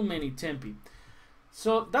 It's too many tempi.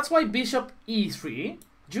 So that's why bishop e3,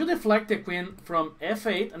 you deflect the queen from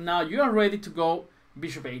f8, and now you are ready to go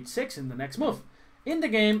bishop h6 in the next move. In the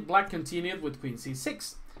game, black continued with queen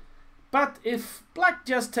c6. But if black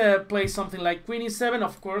just plays something like queen e7,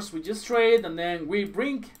 of course, we just trade, and then we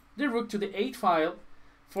bring the rook to the 8 file,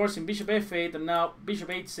 forcing bishop f8, and now bishop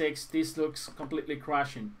h6. This looks completely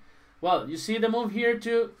crashing. Well, you see the move here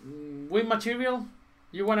to win material?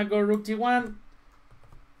 You want to go rook d1?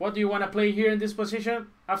 What do you want to play here in this position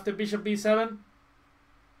after bishop b7?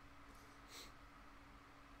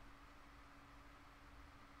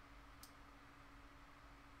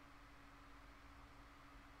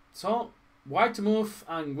 So, white move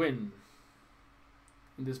and win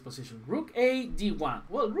in this position. Rook a d1.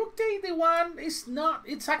 Well, rook a d1 is not,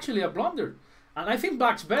 it's actually a blunder. And I think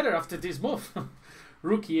black's better after this move.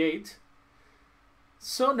 Rook e8.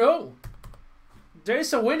 So no, there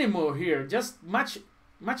is a winning move here. Just much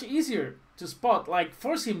easier to spot, like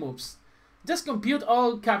forcing moves. Just compute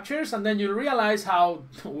all captures and then you'll realize how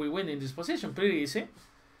we win in this position. Pretty easy.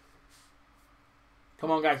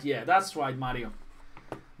 Come on guys, yeah, that's right, Mario.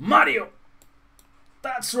 Mario!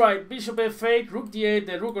 That's right, bishop f8, rook d8,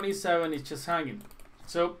 the rook on e7 is just hanging.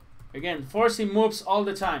 So, again, forcing moves all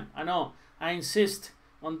the time. I know, I insist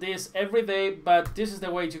on this every day, but this is the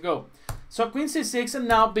way to go. So, queen c6 and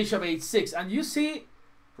now bishop h6. And you see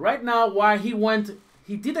right now why he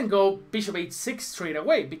he didn't go bishop h6 straight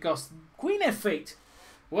away because queen f8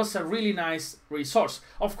 was a really nice resource.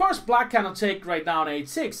 Of course, black cannot take right now on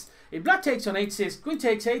h6. If black takes on h6, queen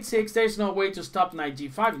takes h6, there's no way to stop knight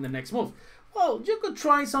g5 in the next move. Well, you could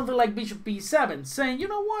try something like bishop b7, saying, you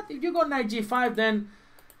know what, if you go knight g5, then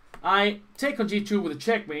I take on g2 with a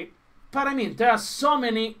checkmate. But I mean, there are so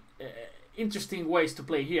many interesting ways to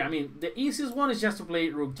play here. I mean, the easiest one is just to play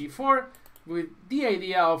rook g4 with the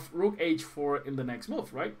idea of rook h4 in the next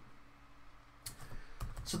move, right?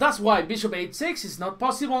 So that's why bishop h6 is not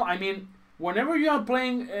possible. I mean, whenever you are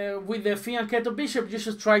playing with the fianchetto bishop, you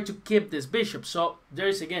should try to keep this bishop. So there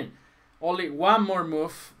is, again, only one more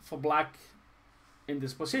move for black in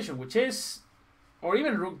this position, which is, or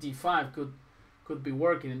even rook d5 could be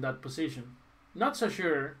working in that position. Not so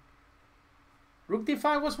sure. Rook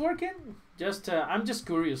d5 was working? I'm just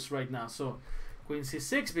curious right now. So queen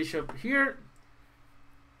c6, bishop here,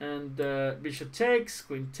 and bishop takes,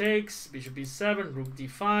 queen takes, bishop b7, rook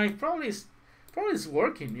d5. Probably is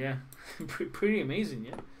working, yeah. Pretty amazing,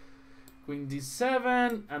 yeah. Queen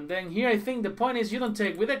d7, and then here I think the point is you don't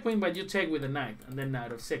take with a queen, but you take with a knight, and then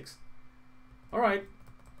knight f6. All right,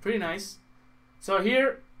 pretty nice. So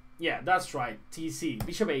here, yeah, that's right, TC,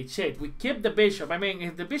 bishop h8. We keep the bishop. I mean,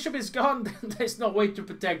 if the bishop is gone, then there's no way to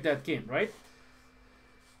protect that king, right?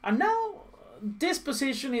 And now this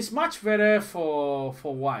position is much better for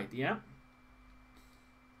white, yeah?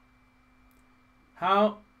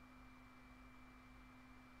 How?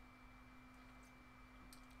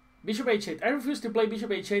 Bishop h8. I refuse to play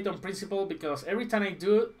bishop h8 on principle because every time I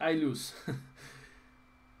do, I lose.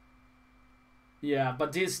 Yeah,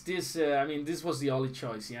 but I mean, this was the only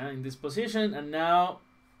choice, yeah, in this position. And now,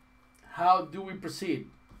 how do we proceed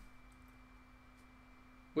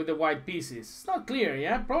with the white pieces? It's not clear,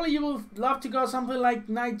 yeah. Probably you will love to go something like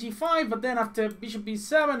knight g5, but then after bishop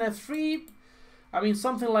b7, f3, I mean,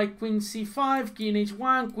 something like queen c5, king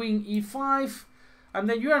h1, queen e5, and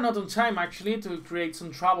then you are not on time actually to create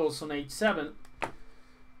some troubles on h7.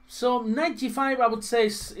 So knight g5, I would say,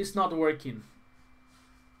 is not working.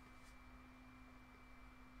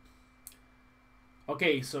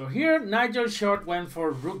 Okay, so here Nigel short went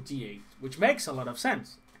for rook d8, which makes a lot of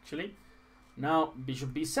sense, actually. Now,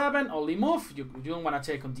 bishop b7, only move. You don't want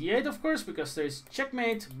to take on d8, of course, because there is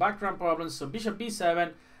checkmate, background problems. So bishop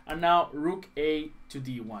b7, and now rook a to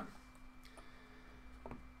d1.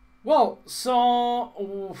 Well,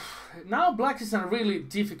 so now black is in a really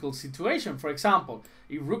difficult situation. For example,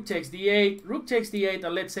 if rook takes d8,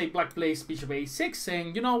 and let's say black plays bishop a6,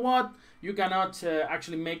 saying, you know what, you cannot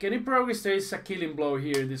actually make any progress. There is a killing blow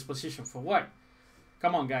here in this position for white.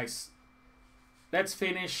 Come on, guys. Let's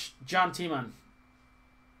finish Jan Timman.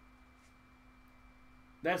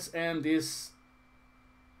 Let's end this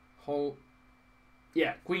whole...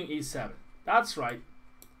 Yeah, queen e7. That's right.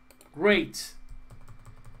 Great.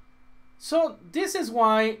 So this is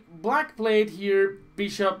why black played here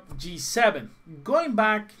bishop g7. Going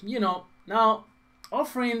back, you know, now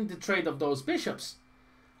offering the trade of those bishops.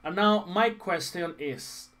 And now my question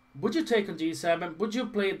is, would you take on g7? Would you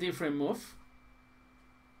play a different move?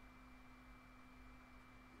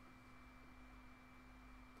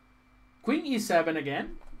 Queen e7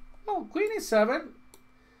 again. No, queen e7.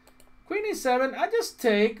 Queen e7, I just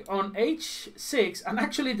take on h6, and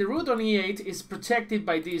actually the rook on e8 is protected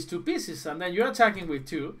by these two pieces, and then you're attacking with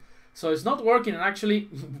two. So it's not working, and actually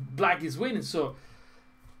black is winning. So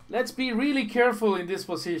let's be really careful in this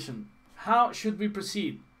position. How should we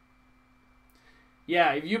proceed?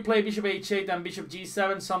 Yeah, if you play bishop h8 and bishop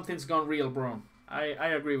g7, something's gone real wrong. I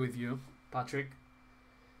agree with you, Patrick.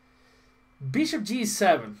 Bishop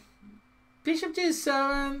g7. Bishop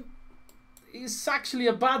g7 is actually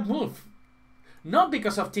a bad move. Not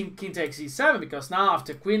because of king takes e7, because now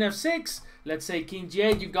after queen f6, let's say king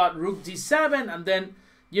g8, you got rook d7, and then,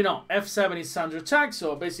 you know, f7 is under attack,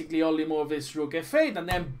 so basically only move is rook f8, and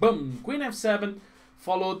then boom, queen f7,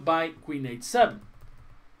 followed by queen h7.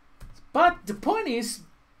 But the point is,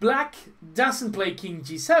 black doesn't play king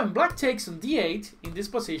g7. Black takes on d8 in this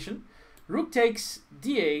position, rook takes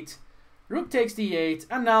d8, rook takes d8,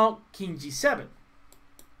 and now king g7.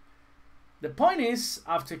 The point is,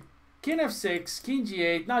 after king f6, king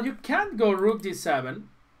g8, now you can't go rook d7,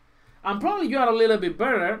 and probably you are a little bit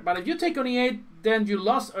better, but if you take on e8, then you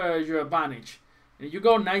lost your advantage. If you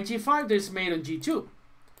go knight g5, there's mate on g2.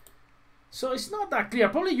 So it's not that clear.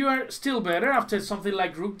 Probably you are still better after something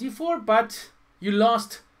like rook d4, but you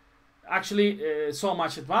lost actually so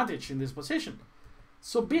much advantage in this position.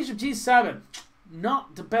 So bishop g7,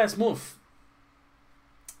 not the best move.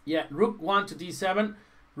 Yeah, rook 1 to d7.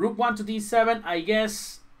 Rook 1 to d7, I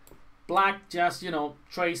guess black just, you know,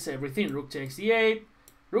 trace everything. Rook takes d8,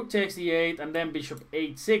 rook takes e8, and then bishop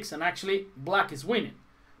h6, and actually black is winning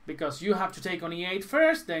because you have to take on e8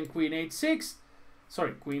 first, then queen h6,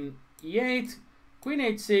 sorry, queen e8, queen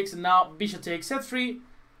h6, and now bishop takes f3,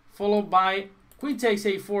 followed by queen takes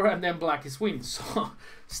a4, and then black is winning. So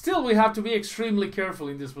still we have to be extremely careful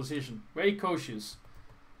in this position, very cautious.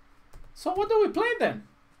 So what do we play then?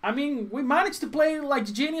 I mean, we managed to play like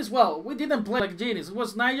genius. Well, we didn't play like genius. It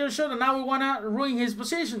was Nigel's shot, and now we want to ruin his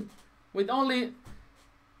position with only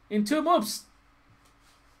in 2 moves.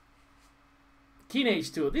 King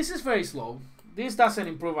h2. This is very slow. This doesn't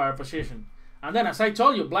improve our position. And then, as I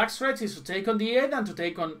told you, black's threat is to take on d8 and to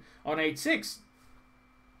take on h6.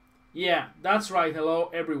 Yeah, that's right. Hello,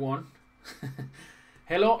 everyone.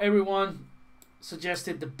 Hello, everyone.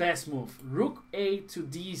 Suggested the best move. Rook a to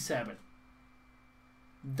d7.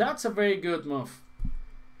 That's a very good move.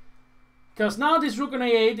 Because now this rook on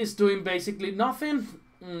a8 is doing basically nothing.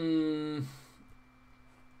 And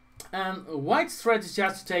white's threat is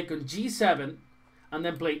just to take on g7 and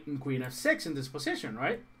then play in queen f6 in this position,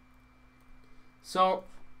 right? So,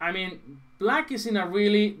 I mean, black is in a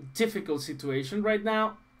really difficult situation right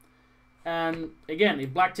now. And again,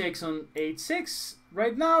 if black takes on h6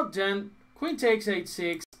 right now, then queen takes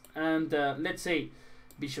h6 and let's say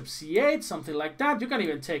bishop c8, something like that. You can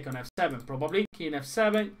even take on f7, probably king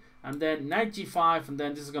f7, and then knight g5, and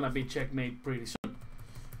then this is gonna be checkmate pretty soon.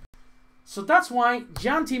 So that's why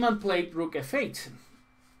Jan Timman played rook f8.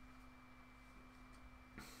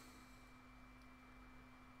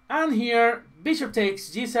 And here, bishop takes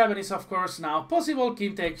g7 is of course now possible.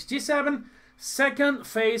 King takes g7, second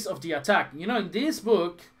phase of the attack. You know, in this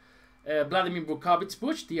book, Vladimir Bukovic's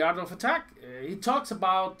book, The Art of Attack, he talks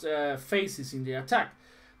about phases in the attack.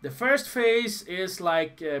 The first phase is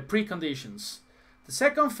like preconditions. The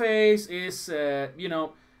second phase is,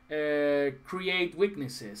 create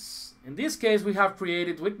weaknesses. In this case, we have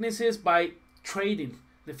created weaknesses by trading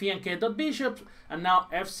the fianchetto bishops, and now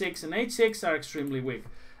f6 and h6 are extremely weak.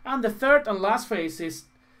 And the third and last phase is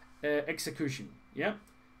execution. Yeah.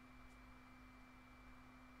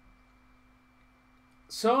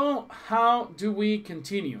 So how do we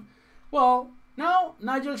continue? Well, now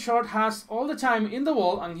Nigel Short has all the time in the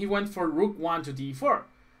world, and he went for rook 1 to d4,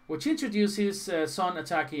 which introduces some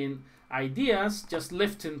attacking ideas, just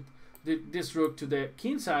lifting this rook to the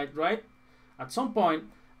king side, right, at some point.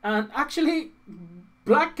 And actually,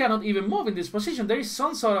 black cannot even move in this position. There is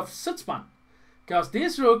some sort of sutspan, because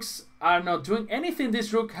these rooks are not doing anything.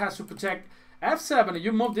 This rook has to protect f7. If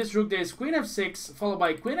you move this rook, there is queen f6, followed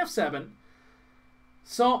by queen f7.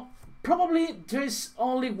 So probably there is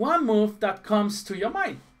only one move that comes to your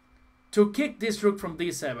mind, to kick this rook from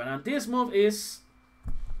d7, and this move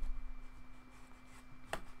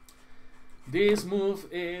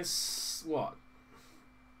is what?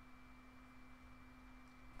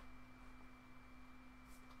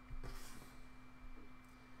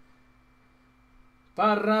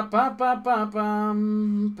 Parra pa pa pa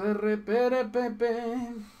pam, perre pere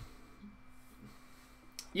pepe.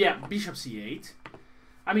 Yeah, bishop c8.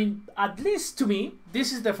 I mean, at least to me,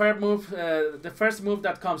 this is the first move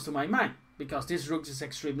that comes to my mind, because this rook is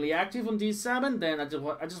extremely active on d7. Then I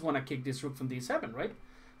just want to kick this rook from d7, right?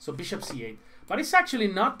 So bishop c8, but it's actually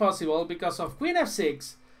not possible because of queen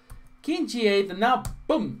f6, king g8, and now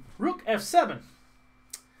boom, rook f7.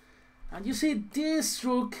 And you see, this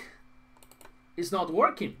rook is not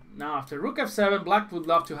working. Now after rook f7, black would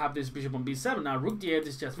love to have this bishop on b7. Now rook d8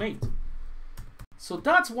 is just mate. So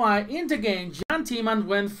that's why in the game, Jan Timman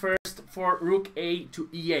went first for rook a to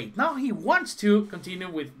e8. Now he wants to continue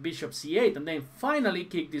with bishop c8 and then finally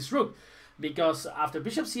kick this rook. Because after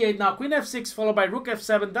bishop c8, now queen f6 followed by rook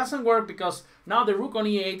f7 doesn't work, because now the rook on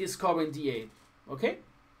e8 is covering d8. Okay?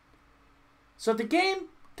 So the game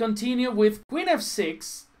continued with queen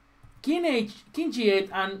f6, king g8,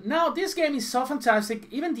 and now this game is so fantastic.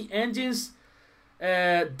 Even the engines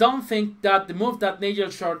don't think that the move that Nigel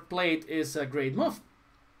Short played is a great move.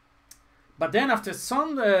 But then after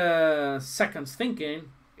some seconds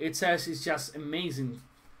thinking, it says it's just amazing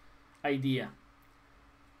idea.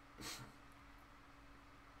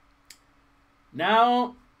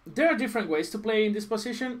 Now, there are different ways to play in this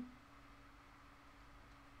position.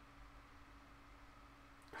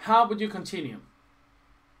 How would you continue?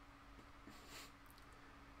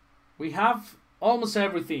 We have almost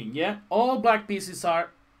everything, yeah? All black pieces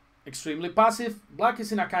are extremely passive. Black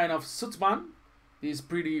is in a kind of Sutzmann, this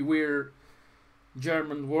pretty weird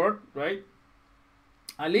German word, right?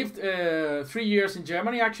 I lived 3 years in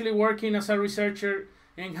Germany, actually working as a researcher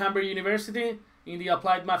in Hamburg University in the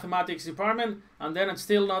applied mathematics department, and then I'm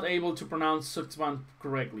still not able to pronounce Sutzmann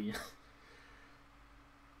correctly.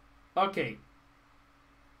 Okay.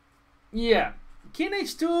 Yeah, king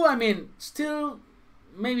h2, I mean, still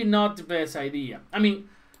maybe not the best idea. I mean,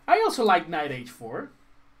 I also like knight h4.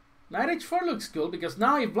 Knight h4 looks cool because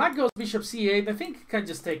now if black goes bishop c8, I think it can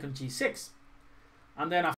just take on g6.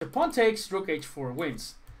 And then after pawn takes, rook h4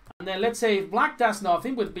 wins. And then let's say if black does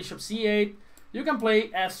nothing with bishop c8, you can play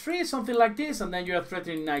f3, something like this, and then you are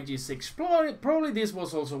threatening knight g6. Probably this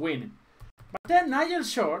was also winning. But then Nigel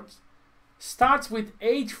short starts with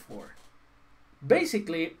h4.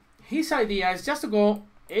 Basically, his idea is just to go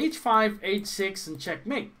h5, h6, and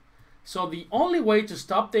checkmate. So the only way to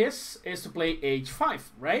stop this is to play h5,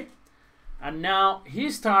 right? And now he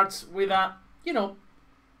starts with a, you know,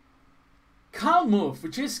 calm move,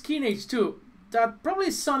 which is king h2. That probably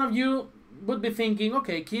some of you would be thinking,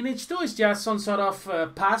 okay, king h2 is just some sort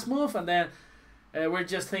of pass move, and then we're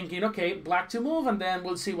just thinking, okay, black to move, and then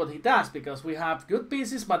we'll see what he does, because we have good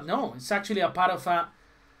pieces. But no, it's actually a part of a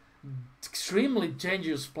extremely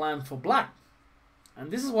dangerous plan for black. And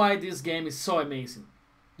this is why this game is so amazing.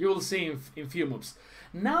 You will see in few moves.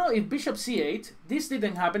 Now, if bishop c8, this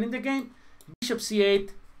didn't happen in the game. Bishop c8,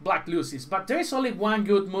 black loses. But there is only one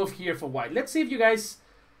good move here for white. Let's see if you guys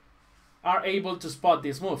are able to spot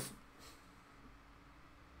this move.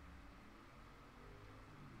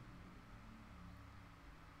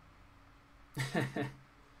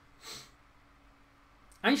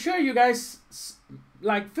 I'm sure you guys,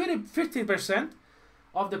 like 50%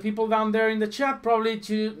 of the people down there in the chat probably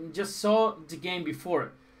just saw the game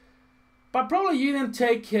before, but probably you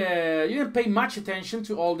didn't pay much attention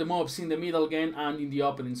to all the moves in the middle game and in the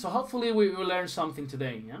opening. So hopefully we will learn something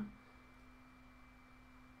today.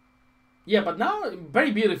 Yeah, but now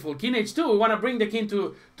very beautiful. King h2. We want to bring the king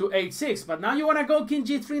to h6, but now you want to go king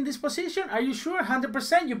g3 in this position. Are you sure?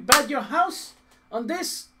 100%? You bet your house on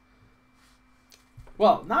this?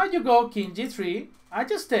 Well, now you go king g3. I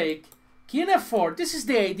just take king f4. This is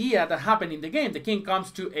the idea that happened in the game. The king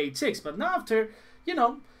comes to h6, but now after, you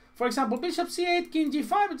know, for example, bishop c8, king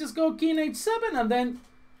g5, just go king h7, and then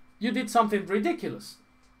you did something ridiculous,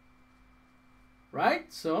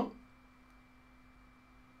 right? So,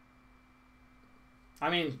 I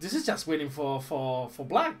mean, this is just winning for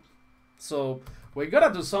black. So we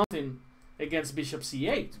gotta do something against bishop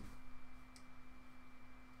c8.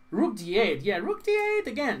 Rook d8, yeah, rook d8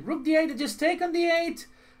 again. Rook d8, just take on d8,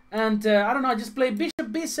 and I don't know, just play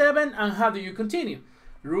bishop b7, and how do you continue?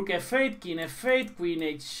 Rook f8, king f8, queen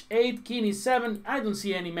h8, king e7. I don't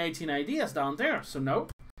see any mating ideas down there, so no.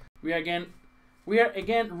 We are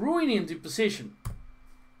again ruining the position.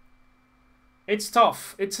 It's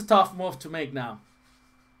tough. It's a tough move to make now.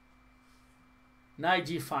 Knight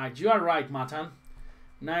g5. You are right, Matan.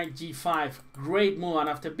 Knight g5. Great move. And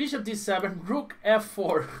after bishop d7, rook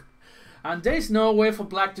f4. And there is no way for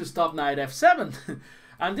black to stop knight f7.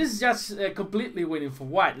 And this is just completely winning for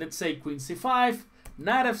white. Let's say queen c5,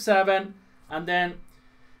 knight f7, and then,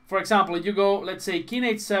 for example, you go, let's say king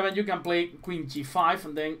h7, you can play queen g5,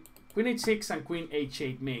 and then queen h6 and queen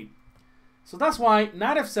h8 mate. So that's why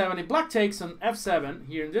knight f7, if black takes on f7,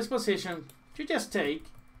 here in this position, you just take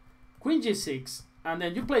queen g6, and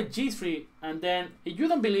then you play g3, and then if you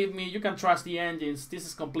don't believe me, you can trust the engines. This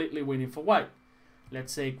is completely winning for white.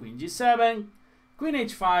 Let's say queen g7, queen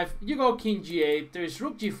h5, you go king g8, there is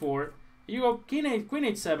rook g4, you go queen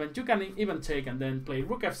h7, you can even take and then play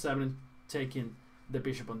rook f7, taking the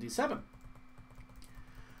bishop on d7.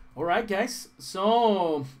 Alright guys,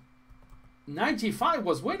 so knight g5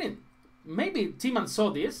 was winning. Maybe Timman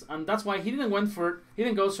saw this, and that's why he didn't go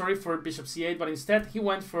for bishop c8, but instead he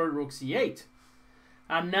went for rook c8.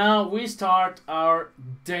 And now we start our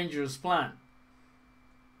dangerous plan.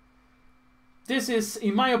 This is,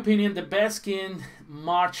 in my opinion, the best king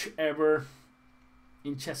march ever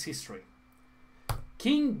in chess history.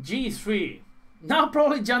 King g3. Now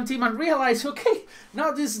probably Jan Timman realized, okay,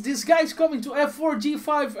 now this guy's coming to f4,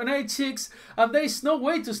 g5, and h6, and there's no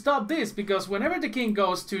way to stop this, because whenever the king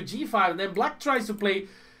goes to g5, then black tries to play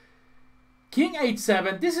king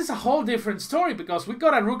h7, this is a whole different story, because we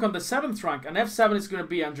got a rook on the 7th rank, and f7 is going to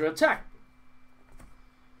be under attack.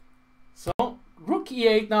 So, rook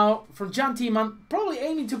e8 now from Jan Timman, probably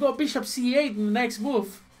aiming to go bishop c8 in the next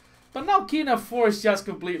move, but now king f4 is just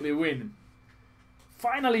completely winning.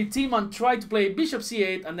 Finally, Timman tried to play bishop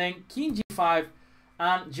c8 and then king g5,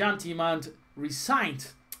 and Jan Timman resigned.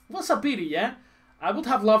 It was a pity, yeah? I would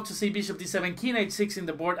have loved to see bishop d7, king h6 in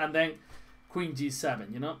the board, and then queen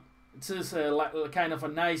g7, you know? It's just kind of a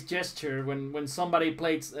nice gesture when somebody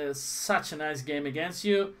plays such a nice game against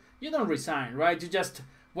you. You don't resign, right? You just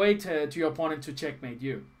wait to your opponent to checkmate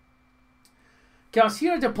you. Because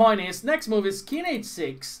here the point is, next move is king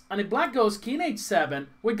h6, and if black goes king h7,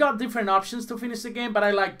 we got different options to finish the game, but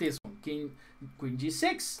I like this one. Queen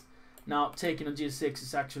G6. Now taking on G6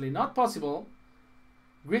 is actually not possible.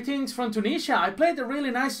 Greetings from Tunisia. I played a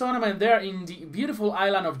really nice tournament there in the beautiful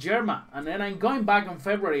island of Jerma, and then I'm going back in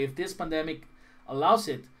February if this pandemic allows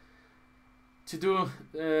it to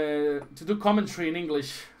do commentary in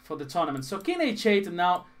English for the tournament. So King H8 and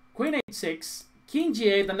now Queen H6, King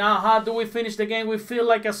G8, and now how do we finish the game? We feel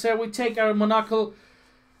like I said, we take our monocle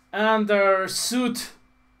and our suit,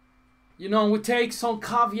 you know, we take some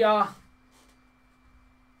caviar.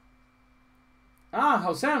 Ah,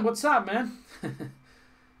 Hossein, what's up, man?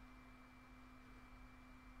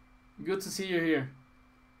 Good to see you here.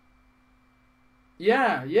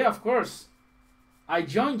 Yeah, of course. I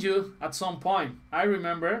joined you at some point. I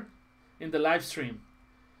remember in the live stream.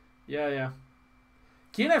 Yeah.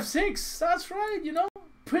 King F6, that's right, you know.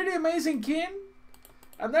 Pretty amazing king.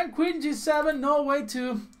 And then Queen G7, no way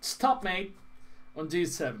to stop mate on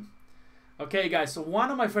G7. Okay, guys, so one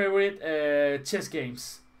of my favorite chess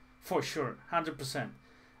games, for sure, 100%.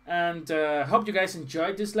 And hope you guys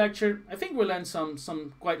enjoyed this lecture. I think we learned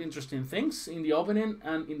some quite interesting things in the opening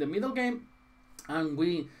and in the middle game. And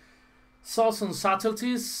we saw some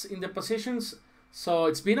subtleties in the positions. So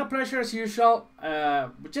it's been a pleasure as usual.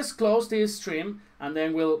 We just close this stream and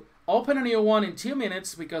then we'll open a new one in 2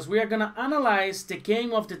 minutes because we are going to analyze the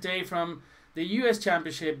game of the day from the US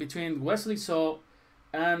Championship between Wesley So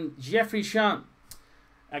and Jeffrey Chan.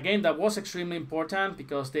 A game that was extremely important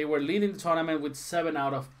because they were leading the tournament with 7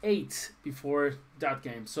 out of 8 before that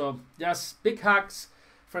game. So just big hugs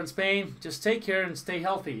from Spain. Just take care and stay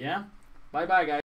healthy, yeah? Bye-bye, guys.